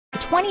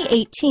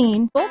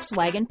2018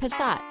 Volkswagen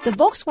Passat. The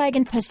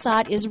Volkswagen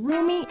Passat is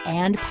roomy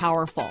and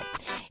powerful.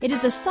 It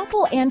is a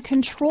supple and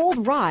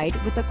controlled ride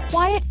with a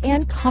quiet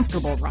and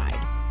comfortable ride.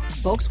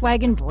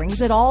 Volkswagen brings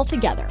it all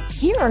together.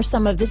 Here are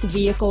some of this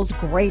vehicle's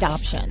great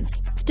options: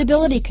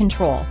 stability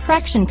control,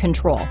 traction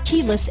control,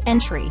 keyless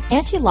entry,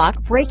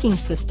 anti-lock braking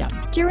system,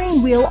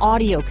 steering wheel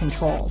audio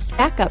controls,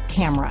 backup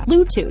camera,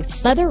 Bluetooth,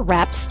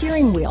 leather-wrapped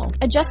steering wheel,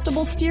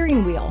 adjustable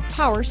steering wheel,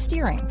 power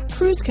steering,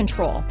 cruise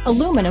control,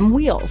 aluminum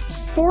wheels,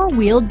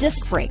 four-wheel disc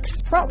brakes,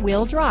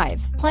 front-wheel drive,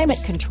 climate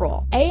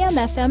control,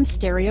 AM/FM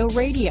stereo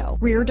radio,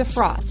 rear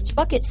defrost,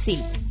 bucket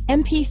seats,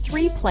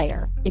 MP3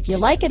 player. If you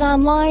like it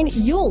online,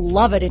 you'll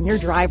love it in your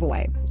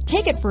driveway.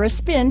 Take it for a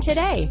spin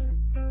today.